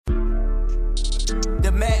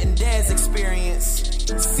Dez Experience,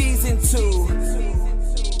 Season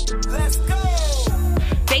 2. Let's go!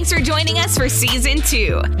 Thanks for joining us for Season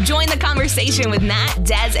 2. Join the conversation with Matt,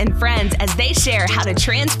 Dez, and friends as they share how to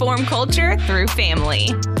transform culture through family.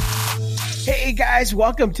 Hey guys,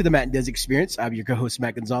 welcome to the Matt and Dez Experience. I'm your co-host,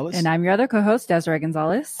 Matt Gonzalez. And I'm your other co-host, Desiree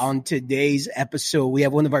Gonzalez. On today's episode, we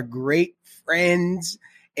have one of our great friends,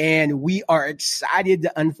 and we are excited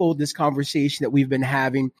to unfold this conversation that we've been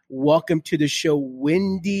having. Welcome to the show,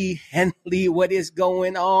 Wendy, Henley. What is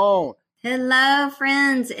going on? Hello,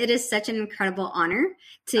 friends. It is such an incredible honor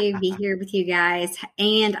to be here with you guys.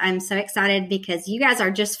 And I'm so excited because you guys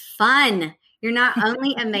are just fun. You're not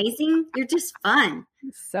only amazing, you're just fun.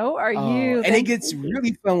 So are you. And it gets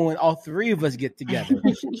really fun when all three of us get together.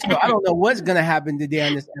 Yes. So I don't know what's going to happen today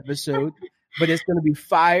on this episode, but it's going to be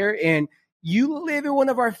fire. And you live in one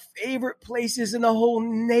of our favorite places in the whole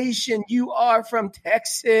nation. You are from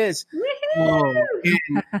Texas. Oh,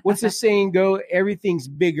 and what's the saying go? Everything's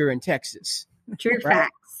bigger in Texas. True right?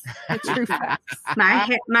 facts. True facts.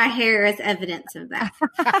 My hair is evidence of that.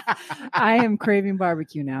 I am craving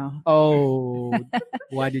barbecue now. Oh,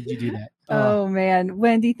 why did you do that? Oh, man.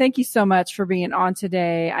 Wendy, thank you so much for being on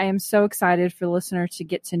today. I am so excited for the listener to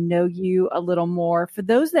get to know you a little more. For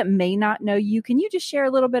those that may not know you, can you just share a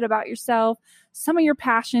little bit about yourself, some of your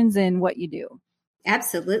passions, and what you do?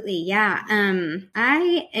 Absolutely. Yeah.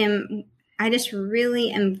 I just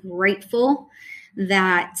really am grateful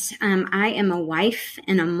that I am a wife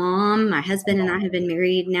and a mom. My husband and I have been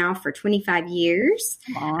married now for 25 years.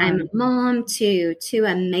 I'm a mom to two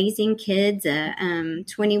amazing kids, a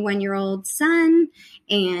 21-year-old son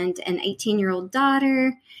and an 18-year-old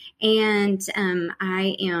daughter. And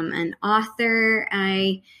I am an author.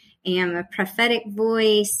 I am a prophetic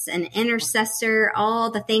voice, an intercessor,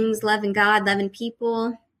 all the things, loving God, loving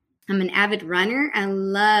people. I'm an avid runner. I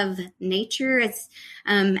love nature. As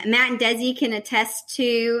Matt and Desi can attest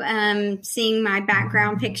to, seeing my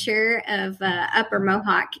background picture of Upper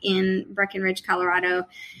Mohawk in Breckenridge, Colorado.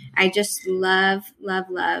 I just love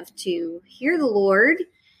to hear the Lord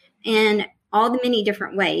in all the many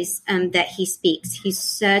different ways that he speaks. He's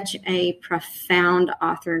such a profound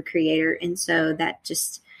author and creator. And so that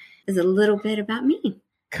just is a little bit about me.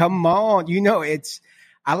 Come on. You know,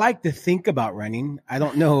 I like to think about running. I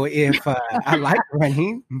don't know if I like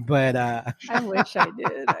running, but I wish I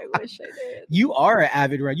did. You are an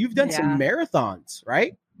avid runner. You've done some marathons,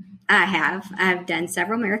 right? I have. I've done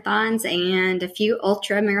several marathons and a few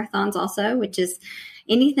ultra marathons also, which is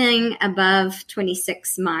anything above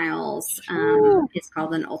 26 miles is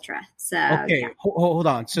called an ultra. So okay, hold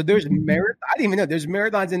on. So there's marathon. I didn't even know there's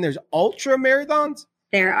marathons and there's ultra marathons.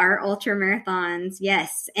 There are ultra marathons,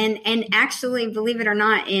 yes. And actually, believe it or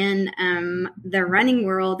not, in the running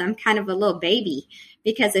world, I'm kind of a little baby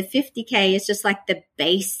because a 50K is just like the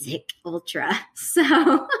basic ultra.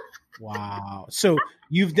 So, wow. So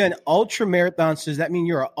you've done ultra marathons. Does that mean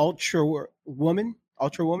you're an ultra woman?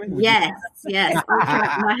 Ultra woman? Yes. Ultra,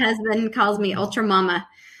 my husband calls me Ultra Mama.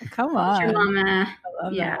 Come on. Ultra Mama. I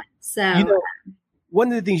love that. So, one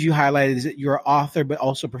of the things you highlighted is that you're an author, but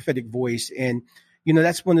also prophetic voice. And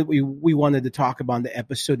that's one that we wanted to talk about in the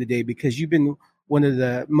episode today because you've been one of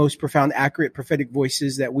the most profound, accurate prophetic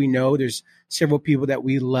voices that we know. There's several people that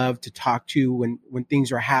we love to talk to when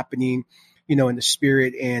things are happening, in the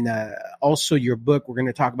spirit. And also your book, we're going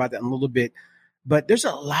to talk about that in a little bit. But there's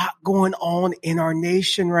a lot going on in our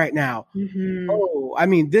nation right now. Mm-hmm. Oh,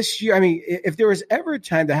 this year, if there was ever a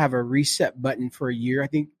time to have a reset button for a year, I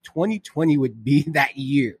think 2020 would be that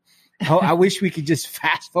year. Oh, I wish we could just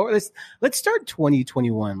fast forward. Let's start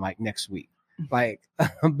 2021 like next week. But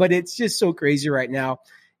it's just so crazy right now.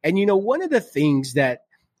 And one of the things that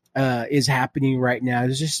is happening right now,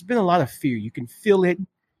 there's just been a lot of fear. You can feel it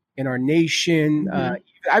in our nation. Mm-hmm.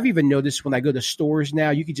 I've even noticed when I go to stores now,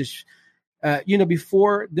 you could just,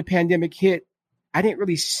 before the pandemic hit, I didn't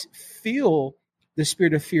really feel the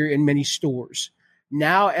spirit of fear in many stores.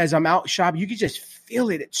 Now, as I'm out shopping, you can just feel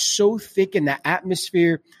it. It's so thick in the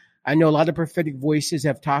atmosphere. I know a lot of prophetic voices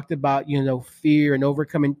have talked about, fear and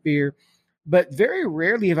overcoming fear, but very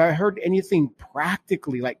rarely have I heard anything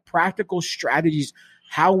practically, like practical strategies,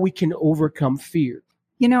 how we can overcome fear.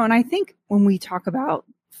 And I think when we talk about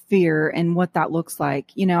fear and what that looks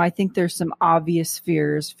like, I think there's some obvious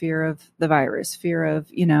fears, fear of the virus, fear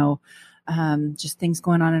of, just things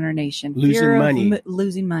going on in our nation,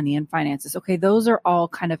 losing money and finances. Okay. Those are all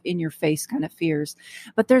kind of in your face kind of fears,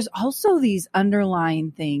 but there's also these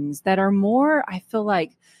underlying things that are more, I feel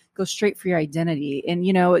like, go straight for your identity. And,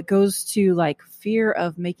 it goes to like fear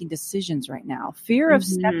of making decisions right now, fear of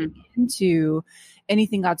stepping into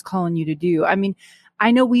anything God's calling you to do.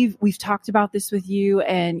 I know we've talked about this with you,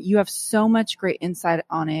 and you have so much great insight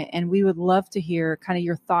on it. And we would love to hear kind of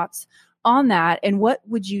your thoughts on that. And what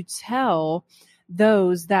would you tell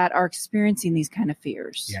those that are experiencing these kind of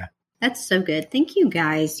fears? Yeah. That's so good. Thank you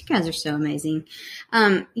guys. You guys are so amazing.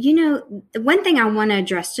 The one thing I want to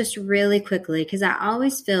address just really quickly, because I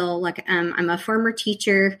always feel like I'm a former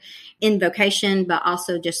teacher in vocation, but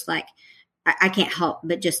also just like I can't help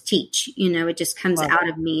but just teach. It just comes out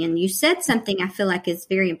of me. And you said something I feel like is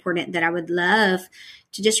very important that I would love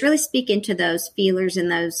to just really speak into those feelers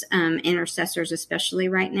and those intercessors, especially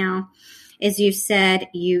right now. As you said,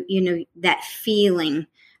 that feeling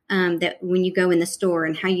that when you go in the store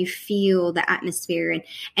and how you feel the atmosphere.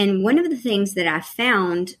 And one of the things that I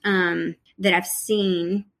found that I've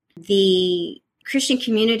seen the Christian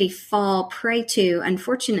community fall prey to,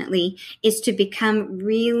 unfortunately, is to become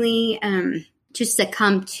really to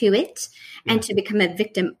succumb to it and to become a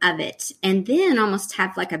victim of it. And then almost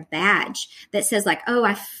have like a badge that says like, oh,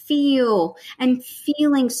 I'm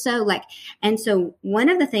feeling so like. And so one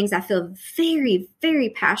of the things I feel very, very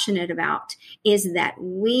passionate about is that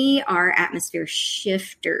we are atmosphere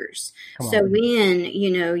shifters. So when,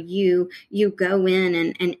 you go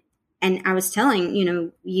in and I was telling,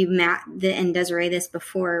 you, Matt, and Desiree this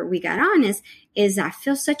before we got on is I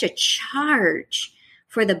feel such a charge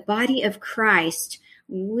for the body of Christ.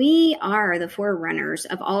 We are the forerunners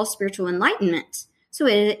of all spiritual enlightenment. So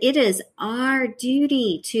it is our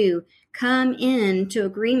duty to come into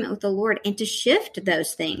agreement with the Lord and to shift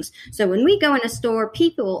those things. So when we go in a store,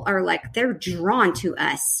 people are like, they're drawn to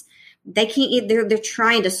us. They can't, they're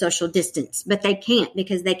trying to social distance, but they can't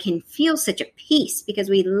because they can feel such a peace because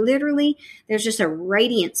there's just a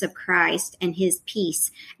radiance of Christ and his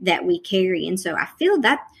peace that we carry. And so I feel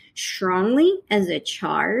that strongly as a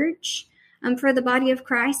charge for the body of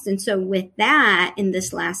Christ. And so with that, in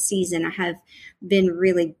this last season, I have been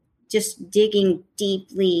really just digging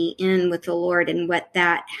deeply in with the Lord, and what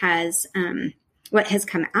has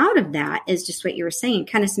come out of that is just what you were saying,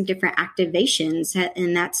 kind of some different activations.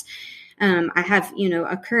 And that's, I have,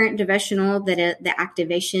 a current devotional that the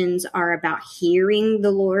activations are about hearing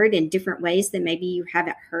the Lord in different ways that maybe you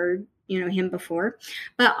haven't heard, him before,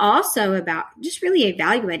 but also about just really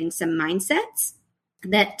evaluating some mindsets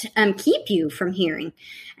that keep you from hearing.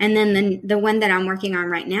 And then the one that I'm working on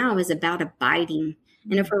right now is about abiding.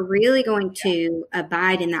 And if we're really going to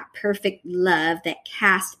abide in that perfect love that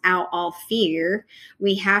casts out all fear,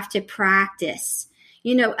 we have to practice.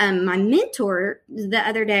 My mentor the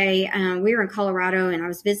other day, we were in Colorado and I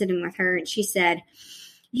was visiting with her, and she said,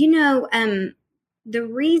 the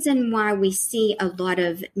reason why we see a lot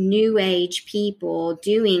of new age people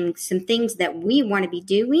doing some things that we want to be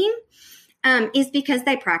doing is because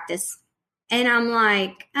they practice. And I'm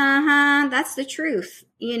like, that's the truth,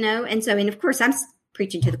 And so, and of course I'm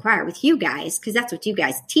preaching to the choir with you guys, because that's what you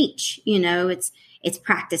guys teach, it's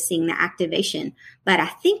practicing the activation. But I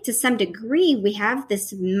think to some degree we have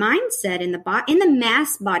this mindset in the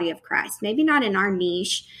mass body of Christ, maybe not in our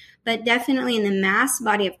niche, but definitely in the mass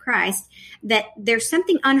body of Christ, that there's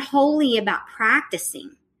something unholy about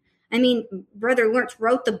practicing. I mean, Brother Lawrence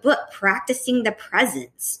wrote the book, Practicing the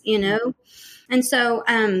Presence, And so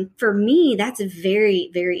for me, that's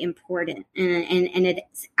very, very important. And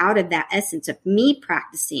it's out of that essence of me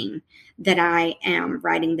practicing that I am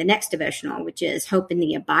writing the next devotional, which is Hope in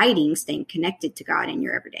the Abiding, staying connected to God in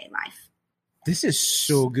your everyday life. This is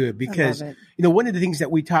so good because, one of the things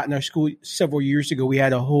that we taught in our school several years ago, we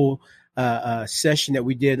had a whole session that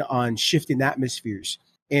we did on shifting atmospheres.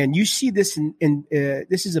 And you see this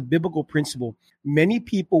this is a biblical principle. Many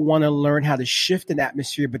people want to learn how to shift an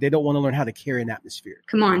atmosphere, but they don't want to learn how to carry an atmosphere.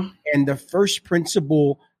 Come on. And the first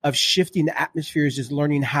principle of shifting the atmospheres is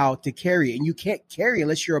learning how to carry. And you can't carry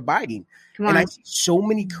unless you're abiding. Come on. And I see so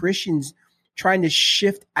many Christians trying to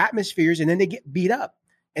shift atmospheres, and then they get beat up.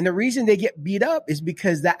 And the reason they get beat up is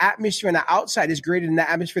because the atmosphere on the outside is greater than the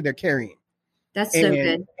atmosphere they're carrying. That's so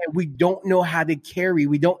good. And we don't know how to carry.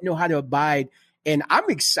 We don't know how to abide. And I'm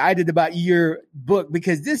excited about your book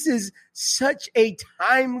because this is such a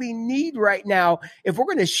timely need right now. If we're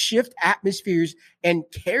going to shift atmospheres and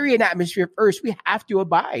carry an atmosphere first, we have to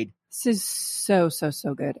abide. This is so, so,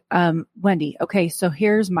 so good. Wendy, okay, so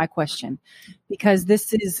here's my question, because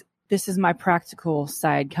this is my practical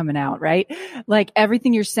side coming out, right? Like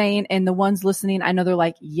everything you're saying, and the ones listening, I know they're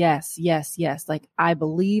like, yes, yes, yes. Like, I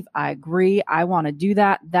believe, I agree. I want to do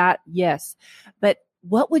that, yes. But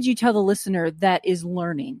what would you tell the listener that is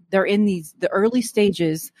learning? They're in the early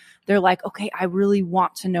stages. They're like, okay, I really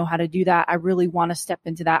want to know how to do that. I really want to step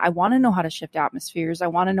into that. I want to know how to shift atmospheres. I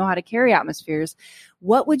want to know how to carry atmospheres.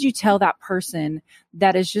 What would you tell that person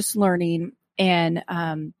that is just learning and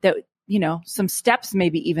that, you know, some steps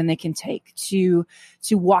maybe even they can take to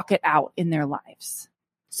walk it out in their lives.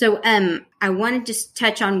 So I want to just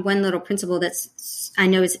touch on one little principle that's I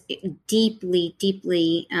know is deeply,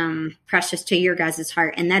 deeply precious to your guys'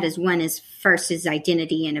 heart, and that is first is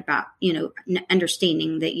identity, and about, you know,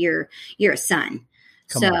 understanding that you're a son.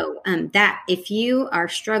 That if you are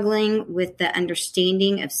struggling with the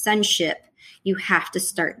understanding of sonship, you have to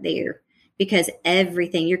start there. Because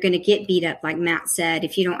everything, you're going to get beat up, like Matt said,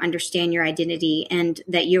 if you don't understand your identity and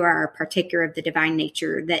that you are a partaker of the divine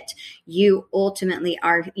nature, that you ultimately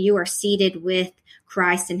you are seated with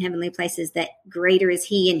Christ in heavenly places, that greater is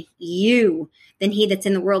he in you than he that's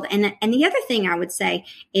in the world. And the other thing I would say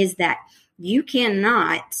is that you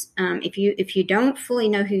cannot, if you don't fully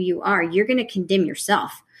know who you are, you're going to condemn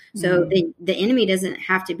yourself. So the enemy doesn't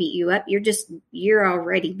have to beat you up. You're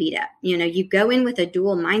already beat up. You know, you go in with a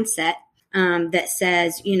dual mindset. That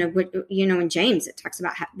says, in James, it talks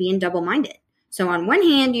about being double-minded. So on one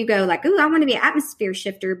hand, you go like, "Ooh, I want to be an atmosphere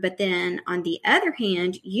shifter," but then on the other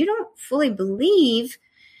hand, you don't fully believe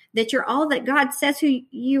that you're all that God says who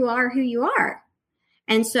you are.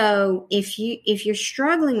 And so if you're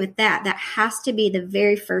struggling with that has to be the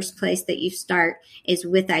very first place that you start, is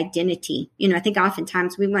with identity. You know, I think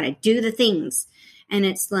oftentimes we want to do the things, and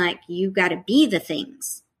it's like, you got to be the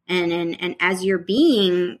things. And as you're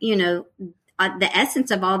being, you know, the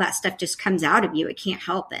essence of all that stuff just comes out of you. It can't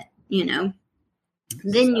help it, you know.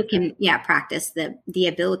 Then you can, practice the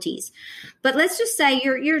abilities. But let's just say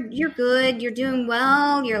you're good, you're doing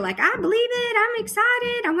well, you're like, I believe it, I'm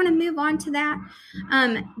excited, I want to move on to that.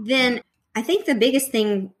 Then I think the biggest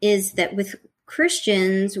thing is that with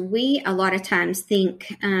Christians, we a lot of times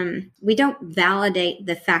think we don't validate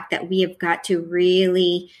the fact that we have got to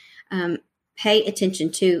really pay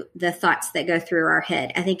attention to the thoughts that go through our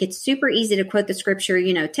head. I think it's super easy to quote the scripture,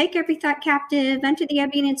 you know, take every thought captive unto the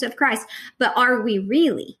obedience of Christ. But are we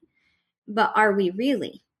really?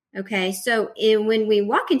 Okay. So when we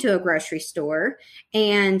walk into a grocery store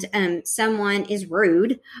and someone is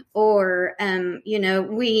rude, or,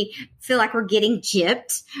 we feel like we're getting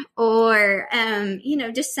gypped, or,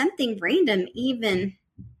 just something random, even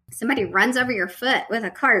somebody runs over your foot with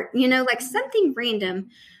a cart, like something random.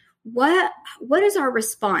 What is our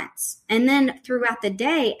response? And then throughout the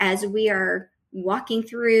day, as we are walking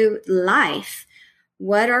through life,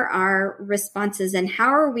 what are our responses, and how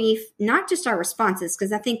are we, not just our responses,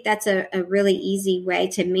 because I think that's a really easy way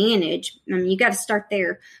to manage. I mean, you got to start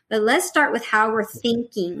there, but let's start with how we're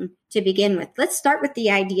thinking to begin with. Let's start with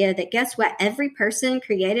the idea that, guess what? Every person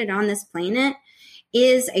created on this planet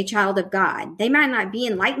is a child of God. They might not be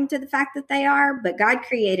enlightened to the fact that they are, but God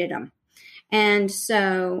created them. And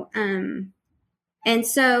so,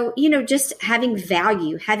 just having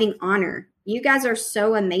value, having honor. You guys are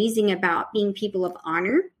so amazing about being people of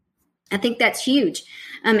honor. I think that's huge.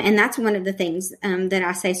 And that's one of the things that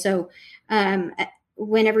I say. So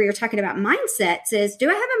whenever you're talking about mindsets, is, do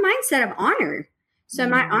I have a mindset of honor? So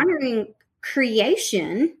am I honoring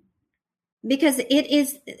creation? Because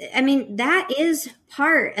that is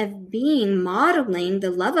part of modeling the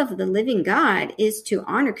love of the living God, is to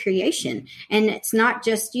honor creation. And it's not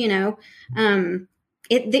just, you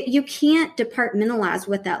can't departmentalize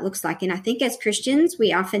what that looks like. And I think as Christians,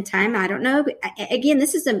 we oftentimes, I don't know, again,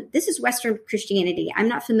 this is Western Christianity. I'm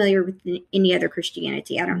not familiar with any other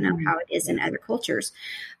Christianity. I don't know how it is in other cultures.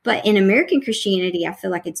 But in American Christianity, I feel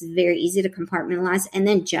like it's very easy to compartmentalize and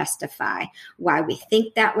then justify why we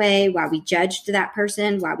think that way, why we judged that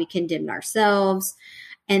person, why we condemned ourselves.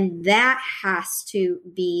 And that has to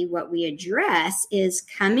be what we address, is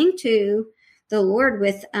coming to the Lord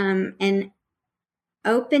with an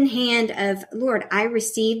open hand of, Lord, I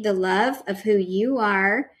receive the love of who you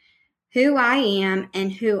are, who I am,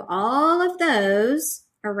 and who all of those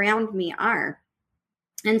around me are.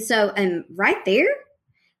 And so right there,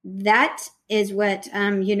 that is what,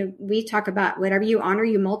 we talk about, whatever you honor,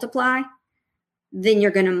 you multiply, then you're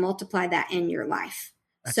going to multiply that in your life.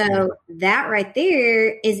 So that right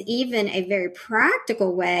there is even a very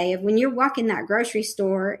practical way of, when you're walking that grocery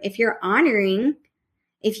store, if you're honoring,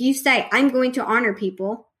 if you say, I'm going to honor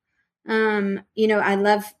people, I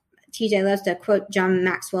love, TJ loves to quote John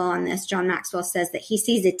Maxwell on this. John Maxwell says that he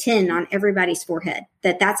sees a 10 on everybody's forehead,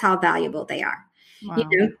 that's how valuable they are. Wow.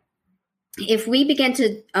 If we begin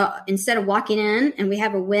to, instead of walking in and we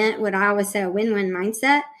have what I always say, a win-win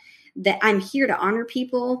mindset, that I'm here to honor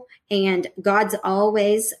people and God's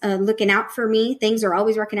always looking out for me. Things are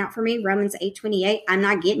always working out for me. Romans 8:28. I'm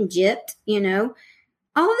not getting gypped,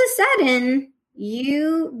 all of a sudden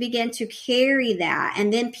you begin to carry that,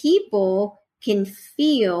 and then people can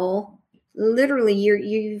feel literally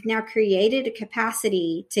you've now created a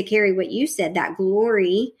capacity to carry what you said, that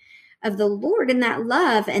glory of the Lord and that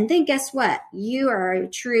love. And then guess what? You are a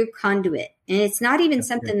true conduit. And it's not even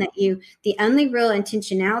something that the only real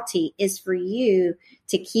intentionality is for you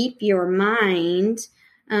to keep your mind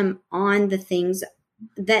on the things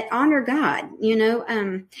that honor God.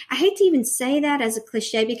 I hate to even say that as a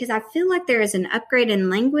cliche, because I feel like there is an upgrade in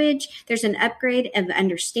language. There's an upgrade of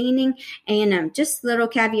understanding. And just little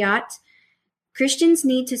caveat, Christians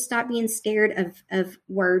need to stop being scared of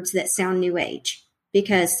words that sound new age,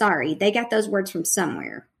 because sorry, they got those words from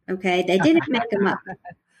somewhere. Okay. They didn't make them up.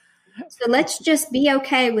 So let's just be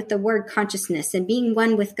okay with the word consciousness and being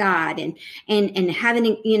one with God and having,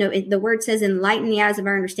 the word says enlighten the eyes of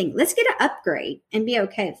our understanding. Let's get an upgrade and be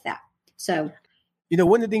okay with that. So,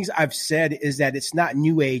 one of the things I've said is that it's not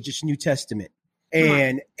New Age, it's New Testament.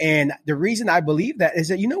 And the reason I believe that is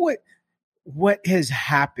that, what has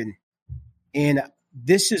happened, and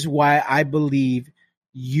this is why I believe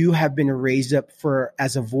you have been raised up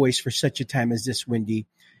as a voice for such a time as this, Wendy,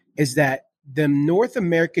 is that the North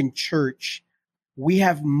American church, we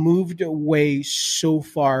have moved away so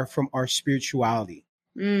far from our spirituality.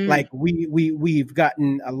 Like we've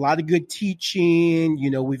gotten a lot of good teaching,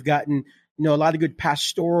 we've gotten, a lot of good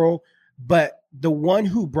pastoral, but the one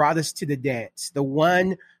who brought us to the dance, the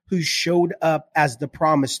one who showed up as the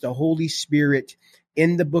promise, the Holy Spirit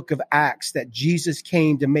in the book of Acts that Jesus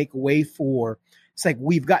came to make way for, it's like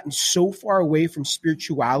we've gotten so far away from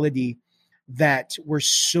spirituality that we're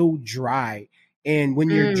so dry. And when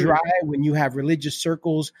you're dry, when you have religious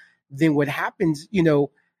circles, then what happens,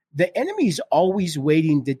 the enemy's always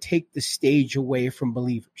waiting to take the stage away from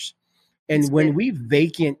believers. And That's when good. we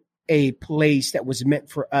vacant a place that was meant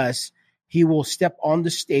for us, he will step on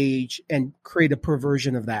the stage and create a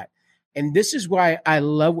perversion of that. And this is why I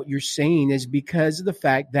love what you're saying, is because of the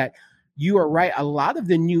fact that you are right. A lot of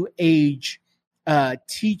the new age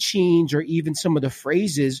teachings, or even some of the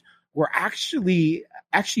phrases, were actually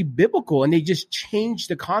biblical, and they just changed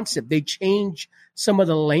the concept. They changed some of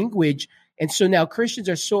the language. And so now Christians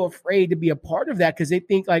are so afraid to be a part of that, because they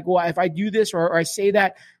think like, well, if I do this or I say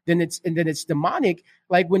that, then it's demonic.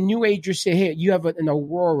 Like when New Agers say, hey, you have an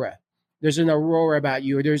aurora. There's an aurora about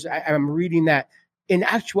you. Or I'm reading that. In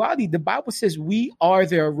actuality, the Bible says we are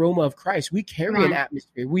the aroma of Christ. We carry an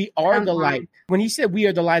atmosphere. We are the light. When he said we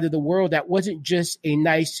are the light of the world, that wasn't just a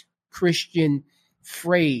nice Christian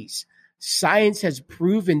phrase. Science has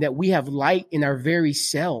proven that we have light in our very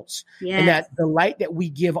cells, and that the light that we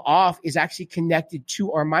give off is actually connected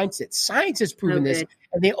to our mindset. Science has proven this,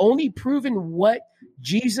 and they only proven what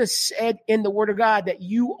Jesus said in the Word of God, that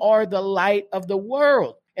you are the light of the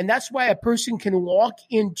world. And that's why a person can walk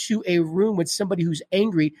into a room with somebody who's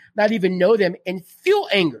angry, not even know them, and feel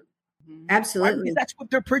anger. Absolutely. Because that's what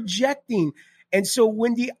they're projecting. And so,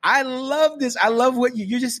 Wendy, I love this. I love what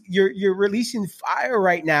you're releasing fire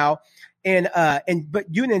right now.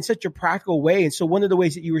 But doing it in such a practical way. And so one of the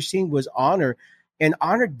ways that you were seeing was honor, and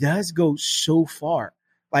honor does go so far.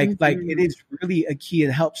 Like it is really a key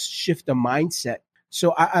and helps shift the mindset.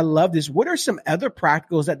 So I love this. What are some other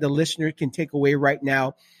practicals that the listener can take away right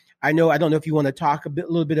now? I don't know if you want to talk a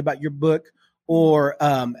little bit about your book, or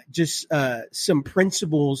just some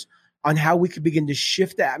principles on how we could begin to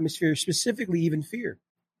shift the atmosphere, specifically even fear.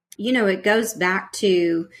 It goes back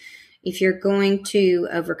to, if you're going to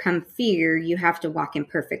overcome fear, you have to walk in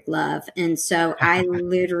perfect love. And so I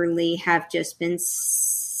literally have just been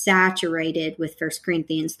saturated with 1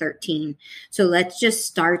 Corinthians 13. So let's just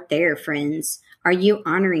start there, friends. Are you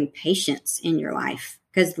honoring patience in your life?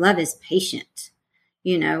 Because love is patient.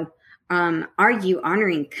 Are you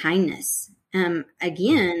honoring kindness?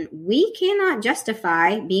 Again, we cannot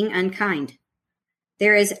justify being unkind.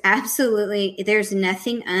 There's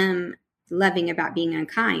nothing loving about being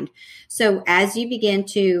unkind. So as you begin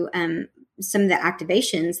to, some of the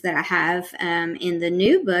activations that I have in the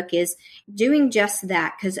new book is doing just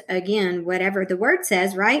that. Because again, whatever the word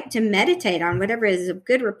says, right? To meditate on whatever is a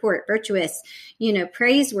good report, virtuous,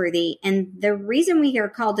 praiseworthy. And the reason we are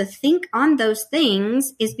called to think on those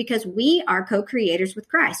things is because we are co-creators with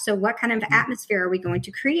Christ. So what kind of atmosphere are we going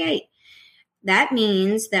to create? That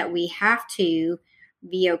means that we have to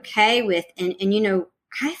be okay with, and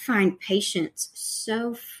I find patience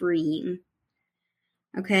so freeing.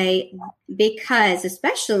 Okay. Because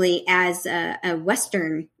especially as a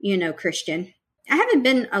Western, Christian, I haven't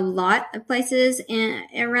been a lot of places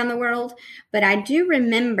around the world, but I do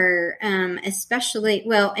remember, especially,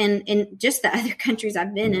 in just the other countries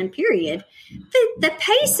I've been in, period, the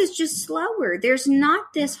pace is just slower. There's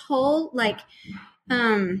not this whole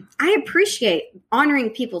I appreciate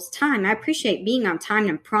honoring people's time. I appreciate being on time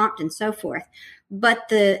and prompt and so forth. But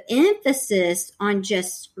the emphasis on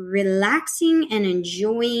just relaxing and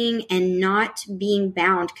enjoying and not being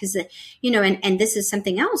bound, because, and this is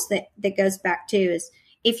something else that goes back to is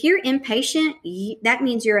if you're impatient, that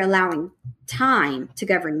means you're allowing time to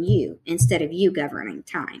govern you instead of you governing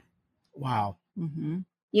time. Wow. Mm-hmm.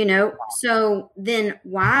 So then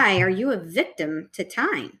why are you a victim to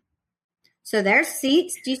time? So there's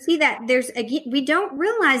seats. Do you see that? We don't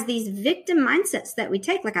realize these victim mindsets that we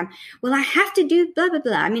take. Like I have to do blah, blah,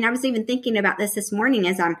 blah. I mean, I was even thinking about this morning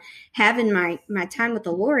as I'm having my time with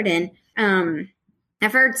the Lord. And,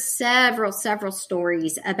 I've heard several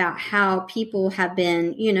stories about how people have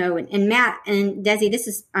been, and Matt and Desi, this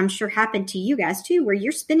is, I'm sure happened to you guys too, where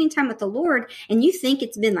you're spending time with the Lord and you think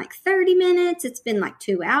it's been like 30 minutes, it's been like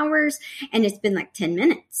 2 hours, and it's been like 10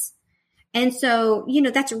 minutes. And so,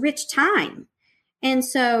 that's rich time. And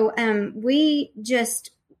so, if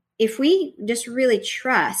we just really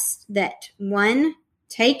trust that one,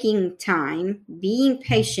 taking time, being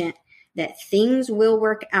patient, that things will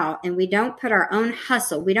work out, and we don't put our own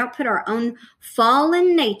hustle, we don't put our own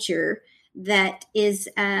fallen nature that is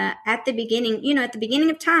at the beginning, at the beginning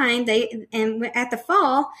of time, at the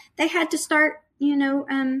fall, they had to start,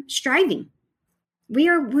 striving.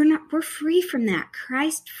 We're free from that.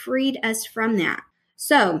 Christ freed us from that.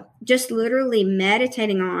 So just literally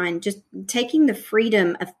meditating on just taking the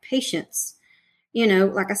freedom of patience,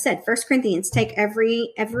 like I said, 1 Corinthians, take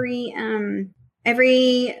every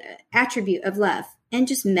attribute of love and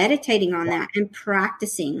just meditating on that and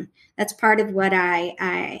practicing. That's part of what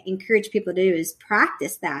I encourage people to do is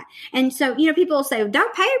practice that. And so, people will say,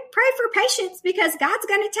 don't pray for patience because God's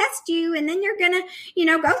going to test you. And then you're going to,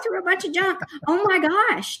 go through a bunch of junk. Oh my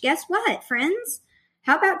gosh. Guess what, friends?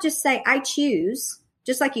 How about just say, I choose,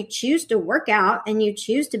 just like you choose to work out and you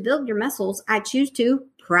choose to build your muscles. I choose to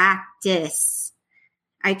practice.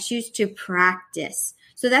 I choose to practice.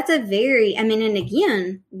 So that's and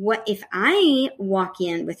again, what if I walk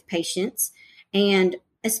in with patience, and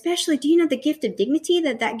especially, do you know the gift of dignity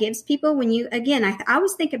that gives people when you, again, I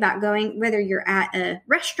always think about going, whether you're at a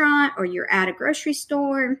restaurant or you're at a grocery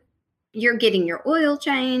store, you're getting your oil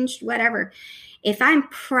changed, whatever. If I'm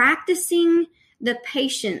practicing the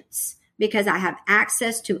patience because I have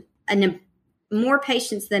access to more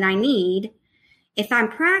patience than I need, if I'm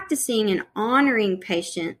practicing and honoring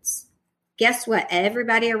patience, guess what?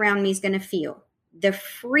 Everybody around me is going to feel the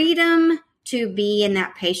freedom to be in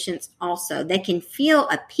that patience also. They can feel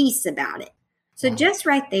a peace about it. So just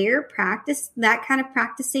right there, practice that kind of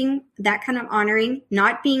practicing, that kind of honoring,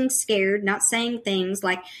 not being scared, not saying things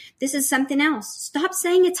like, this is something else. Stop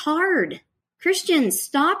saying it's hard. Christians,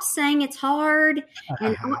 stop saying it's hard.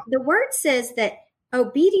 And the word says that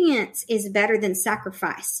obedience is better than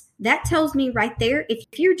sacrifice. That tells me right there, if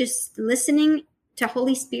you're just listening to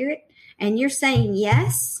Holy Spirit and you're saying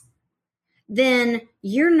yes, then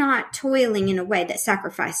you're not toiling in a way that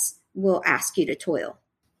sacrifice will ask you to toil.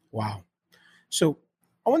 Wow. So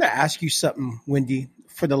I want to ask you something, Wendy,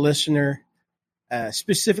 for the listener,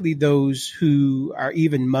 specifically those who are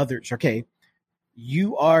even mothers. Okay.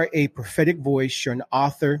 You are a prophetic voice. You're an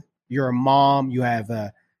author. You're a mom. You have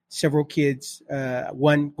several kids,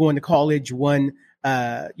 one going to college, one,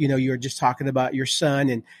 you're just talking about your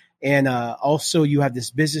son, and also you have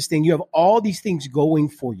this business thing. You have all these things going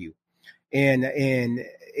for you. And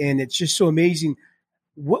it's just so amazing.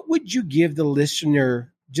 What would you give the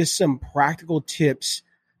listener, just some practical tips?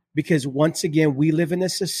 Because once again, we live in a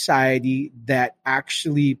society that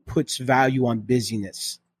actually puts value on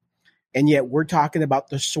busyness. And yet we're talking about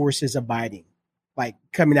the sources abiding, like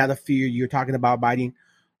coming out of fear. You're talking about abiding.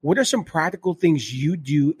 What are some practical things you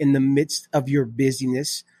do in the midst of your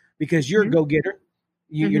busyness? Because you're a go-getter.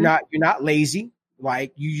 You're not lazy.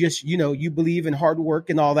 Like you just, you believe in hard work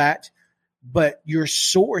and all that. But your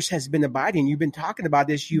source has been abiding. You've been talking about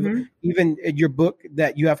this. You've even in your book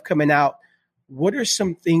that you have coming out. What are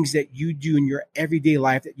some things that you do in your everyday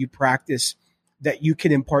life that you practice that you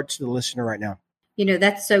can impart to the listener right now?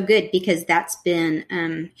 That's so good because that's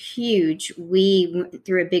been huge. We went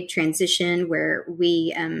through a big transition where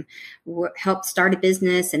we helped start a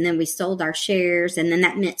business, and then we sold our shares. And then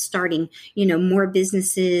that meant starting, more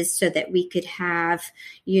businesses so that we could have,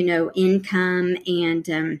 income.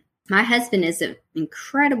 And my husband is an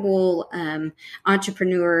incredible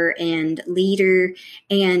entrepreneur and leader,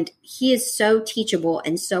 and he is so teachable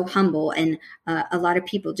and so humble. And a lot of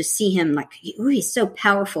people just see him like, oh, he's so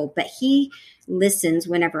powerful, but he listens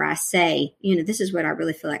whenever I say, this is what I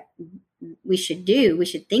really feel like do, we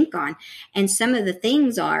should think on. And some of the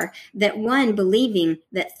things are that, one, believing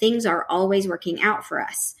that things are always working out for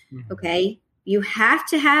us. Okay. You have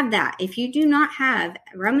to have that. If you do not have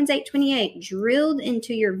Romans 8:28 drilled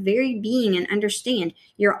into your very being and understand,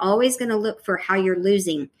 you're always going to look for how you're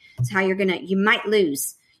losing. It's how you might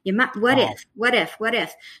lose. You might, what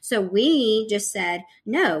if? So we just said,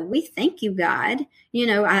 no, we thank you, God.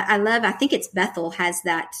 I think it's Bethel has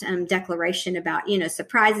that declaration about,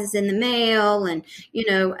 surprises in the mail and,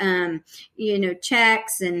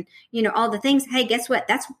 checks and, all the things. Hey, guess what?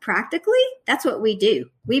 That's what we do.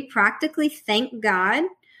 We practically thank God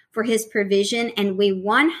for his provision, and we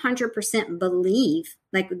 100% believe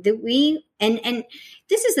and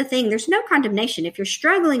this is the thing. There's no condemnation. If you're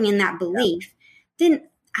struggling in that belief, then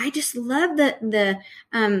I just love the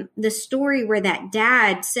story where that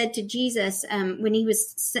dad said to Jesus, when he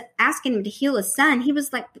was asking him to heal his son, he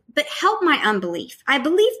was like, but help my unbelief. I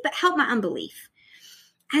believe, but help my unbelief.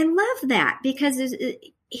 I love that because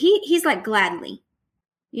he's like, gladly,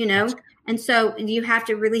 and so you have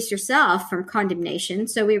to release yourself from condemnation.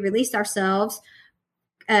 So we release ourselves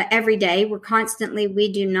every day.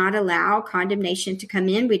 We do not allow condemnation to come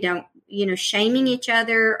in. We don't, shaming each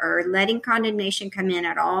other or letting condemnation come in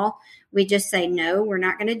at all. We just say, no, we're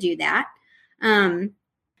not going to do that. And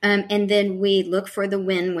then we look for the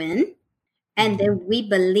win-win. And then we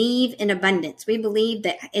believe in abundance. We believe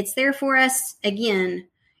that it's there for us. Again,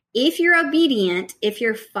 if you're obedient, if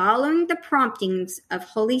you're following the promptings of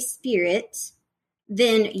Holy Spirit,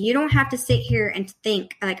 then you don't have to sit here and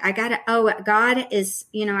think like, God is,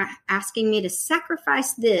 asking me to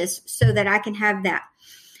sacrifice this so that I can have that.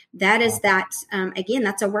 That is again,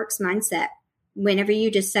 that's a works mindset. Whenever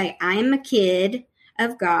you just say, I am a kid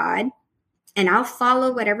of God and I'll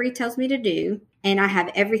follow whatever he tells me to do, and I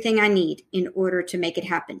have everything I need in order to make it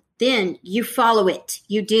happen. Then you follow it.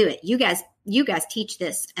 You do it. You guys teach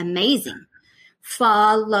this. Amazing.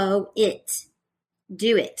 Follow it.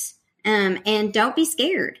 Do it. And don't be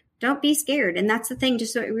scared. Don't be scared. And that's the thing,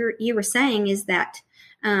 just what you were saying is that,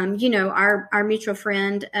 our mutual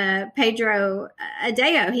friend, Pedro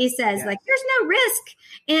Adeo, he says, there's no risk.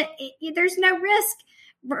 There's no risk.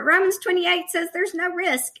 Romans 28 says there's no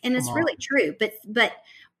risk. And it's really true. But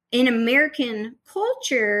in American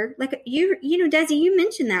culture, like Desi, you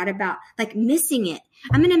mentioned that about like missing it.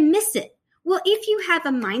 I'm going to miss it. Well, if you have a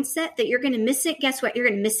mindset that you're going to miss it, guess what? You're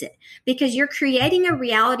going to miss it because you're creating a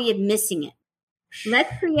reality of missing it.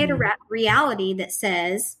 Let's create a reality that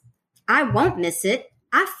says, I won't miss it.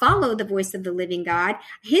 I follow the voice of the living God.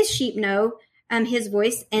 His sheep know his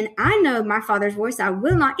voice, and I know my Father's voice. I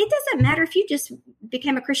will not. It doesn't matter if you just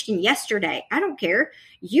became a Christian yesterday. I don't care.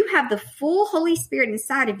 You have the full Holy Spirit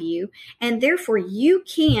inside of you, and therefore you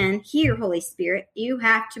can hear Holy Spirit. You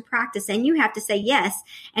have to practice, and you have to say yes,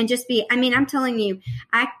 and just be. I'm telling you,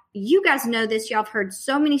 you guys know this. Y'all have heard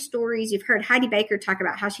so many stories. You've heard Heidi Baker talk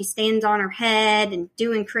about how she stands on her head and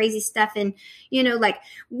doing crazy stuff. And,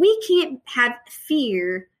 we can't have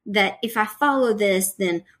fear that if I follow this,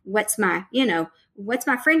 then what's my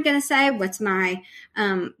friend going to say?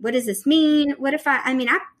 What does this mean? What if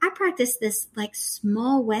I practice this like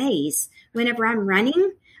small ways whenever I'm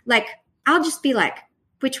running, like, I'll just be like,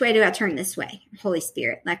 which way do I turn this way? Holy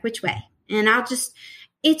Spirit, like which way? And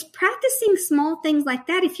it's practicing small things like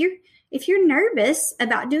that. If you're nervous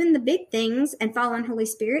about doing the big things and following Holy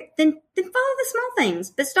Spirit, then follow the small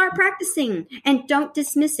things, but start practicing and don't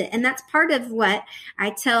dismiss it. And that's part of what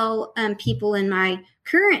I tell people in my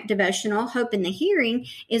current devotional, Hope in the Hearing,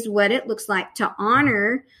 is what it looks like to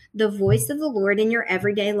honor the voice of the Lord in your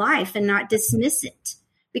everyday life and not dismiss it.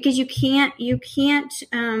 Because you can't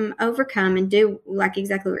overcome and do like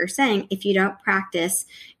exactly what you're saying if you don't practice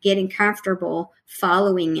getting comfortable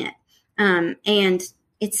following it. And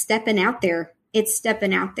it's stepping out there. It's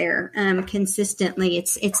stepping out there consistently.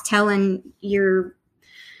 It's telling your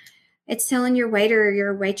waiter or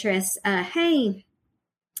your waitress, hey,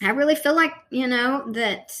 I really feel like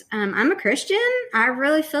that I'm a Christian. I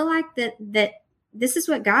really feel like that this is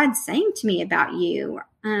what God's saying to me about you.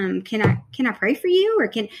 Can I pray for you,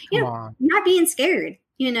 or not being scared,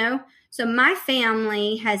 So my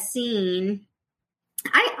family has seen,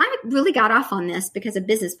 I really got off on this because of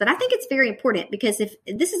business, but I think it's very important because if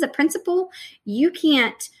this is a principle, you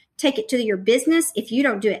can't take it to your business if you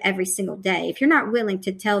don't do it every single day. If you're not willing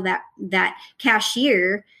to tell that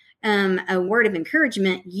cashier a word of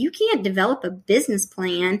encouragement, you can't develop a business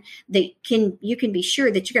plan that you can be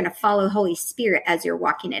sure that you're going to follow Holy Spirit as you're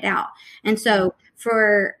walking it out. And so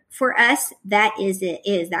for us, that is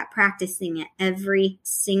that practicing it every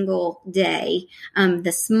single day,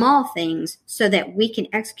 the small things, so that we can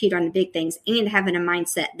execute on the big things and having a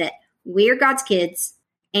mindset that we are God's kids,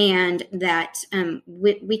 and that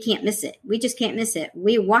we can't miss it. We just can't miss it.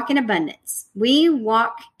 We walk in abundance. We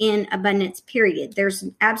walk in abundance, period. There's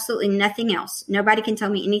absolutely nothing else. Nobody can tell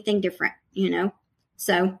me anything different,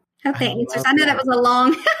 So hope that answers. I know that was a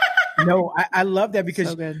long. No, I love that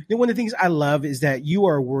because one of the things I love is that you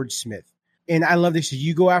are a wordsmith. And I love this.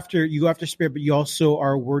 You go after spirit, but you also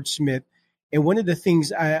are a wordsmith. And one of the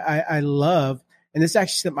things I love, and this is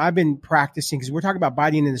actually something I've been practicing, because we're talking about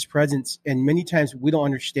abiding in his presence. And many times we don't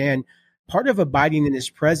understand part of abiding in his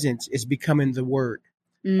presence is becoming the word.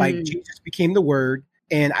 Like Jesus became the word.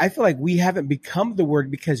 And I feel like we haven't become the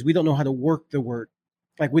word because we don't know how to work the word.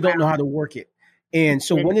 Like we don't know how to work it. And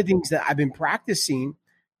so one of the things that I've been practicing,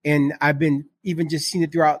 and I've been even just seeing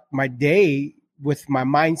it throughout my day with my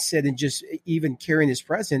mindset and just even carrying his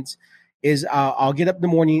presence, is I'll get up in the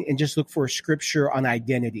morning and just look for a scripture on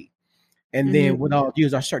identity. And then what I'll do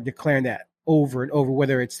is I'll start declaring that over and over,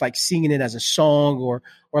 whether it's like singing it as a song or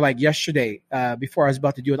like yesterday, before I was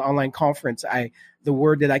about to do an online conference, the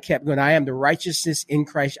word that I kept going, I am the righteousness in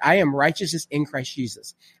Christ. I am righteousness in Christ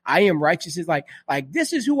Jesus. I am righteousness. Like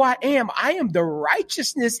this is who I am. I am the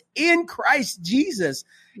righteousness in Christ Jesus.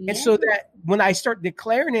 Yeah. And so that when I start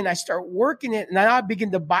declaring it and I start working it and I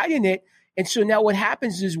begin to abide in it. And so now what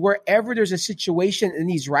happens is wherever there's a situation that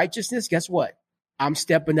needs righteousness, guess what? I'm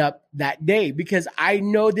stepping up that day because I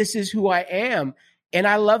know this is who I am. And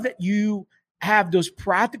I love that you have those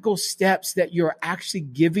practical steps that you're actually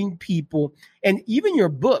giving people. And even your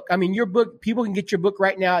book. I mean, your book, people can get your book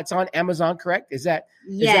right now. It's on Amazon, correct? Yes.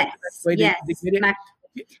 To get it?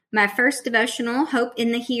 My first devotional, Hope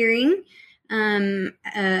in the Hearing, Hearing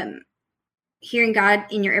God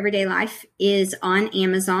in Your Everyday Life, is on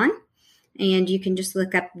Amazon. And you can just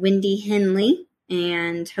look up Wendy Henley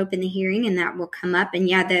and Hope in the Hearing, and that will come up. And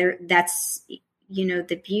that's,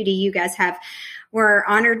 the beauty you guys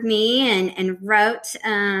honored me and wrote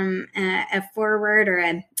a foreword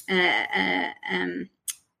or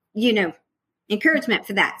encouragement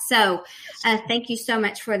for that. So thank you so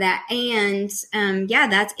much for that. And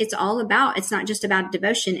it's not just about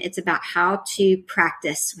devotion. It's about how to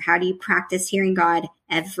practice. How do you practice hearing God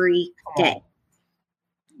every day?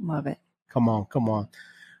 Love it. Come on.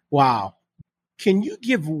 Wow. Can you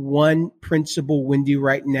give one principle, Wendy,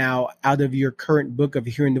 right now out of your current book of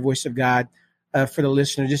Hearing the Voice of God for the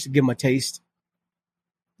listener, just to give them a taste?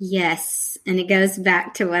 Yes. And it goes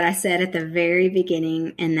back to what I said at the very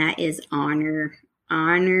beginning, and that is honor.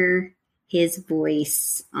 Honor his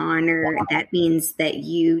voice. Honor. Wow. That means that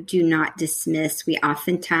you do not dismiss. We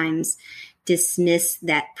oftentimes dismiss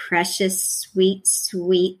that precious, sweet,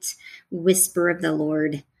 sweet whisper of the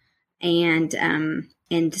Lord. And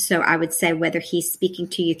so I would say whether he's speaking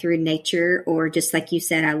to you through nature or just like you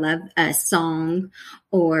said, I love a song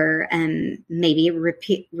or maybe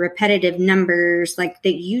repetitive numbers, like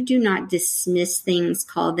that, you do not dismiss things,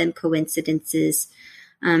 call them coincidences,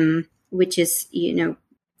 which is,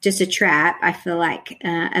 just a trap, I feel like,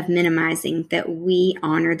 of minimizing that we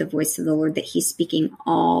honor the voice of the Lord, that he's speaking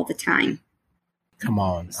all the time. Come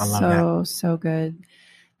on. I love that. So good.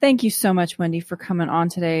 Thank you so much, Wendy, for coming on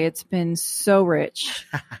today. It's been so rich.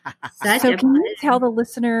 So can you tell the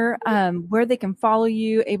listener where they can follow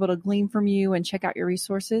you, able to glean from you and check out your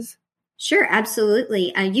resources? Sure,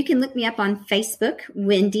 absolutely. You can look me up on Facebook,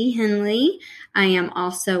 Wendy Henley. I am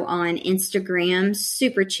also on Instagram,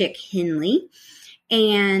 Super Chick Henley.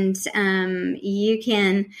 And you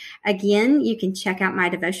can check out my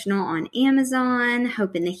devotional on Amazon,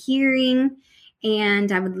 Hope in the Hearing.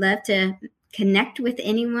 And I would love to connect with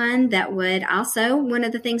anyone that would also. One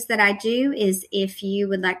of the things that I do is if you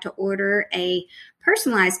would like to order a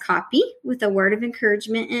personalized copy with a word of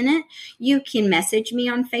encouragement in it, you can message me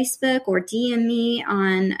on Facebook or DM me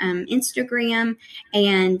on Instagram,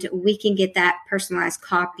 and we can get that personalized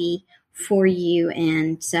copy for you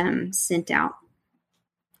and sent out.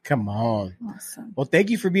 Come on. Awesome. Well, thank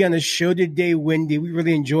you for being on the show today, Wendy. We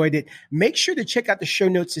really enjoyed it. Make sure to check out the show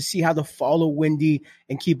notes to see how to follow Wendy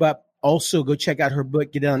and keep up. Also, go check out her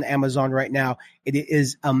book. Get it on Amazon right now. It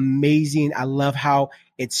is amazing. I love how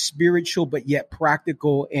it's spiritual, but yet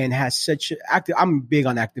practical and has such I'm big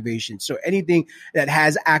on activation. So anything that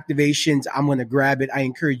has activations, I'm going to grab it. I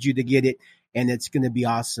encourage you to get it, and it's going to be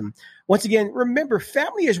awesome. Once again, remember,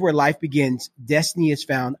 family is where life begins, destiny is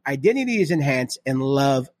found, identity is enhanced, and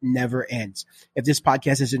love never ends. If this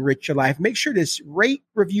podcast has enriched your life, make sure to rate,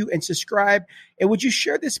 review, and subscribe. And would you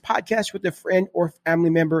share this podcast with a friend or family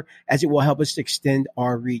member, as it will help us to extend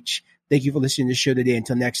our reach. Thank you for listening to the show today.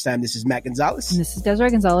 Until next time, this is Matt Gonzalez. And this is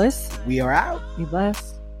Desiree Gonzalez. We are out. Be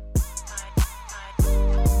blessed.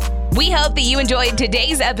 We hope that you enjoyed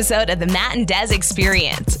today's episode of the Matt and Des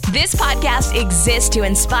Experience. This podcast exists to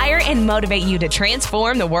inspire and motivate you to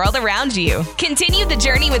transform the world around you. Continue the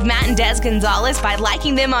journey with Matt and Des Gonzalez by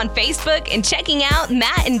liking them on Facebook and checking out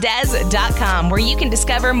mattanddes.com, where you can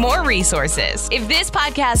discover more resources. If this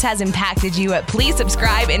podcast has impacted you, please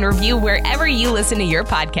subscribe and review wherever you listen to your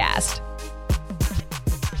podcast.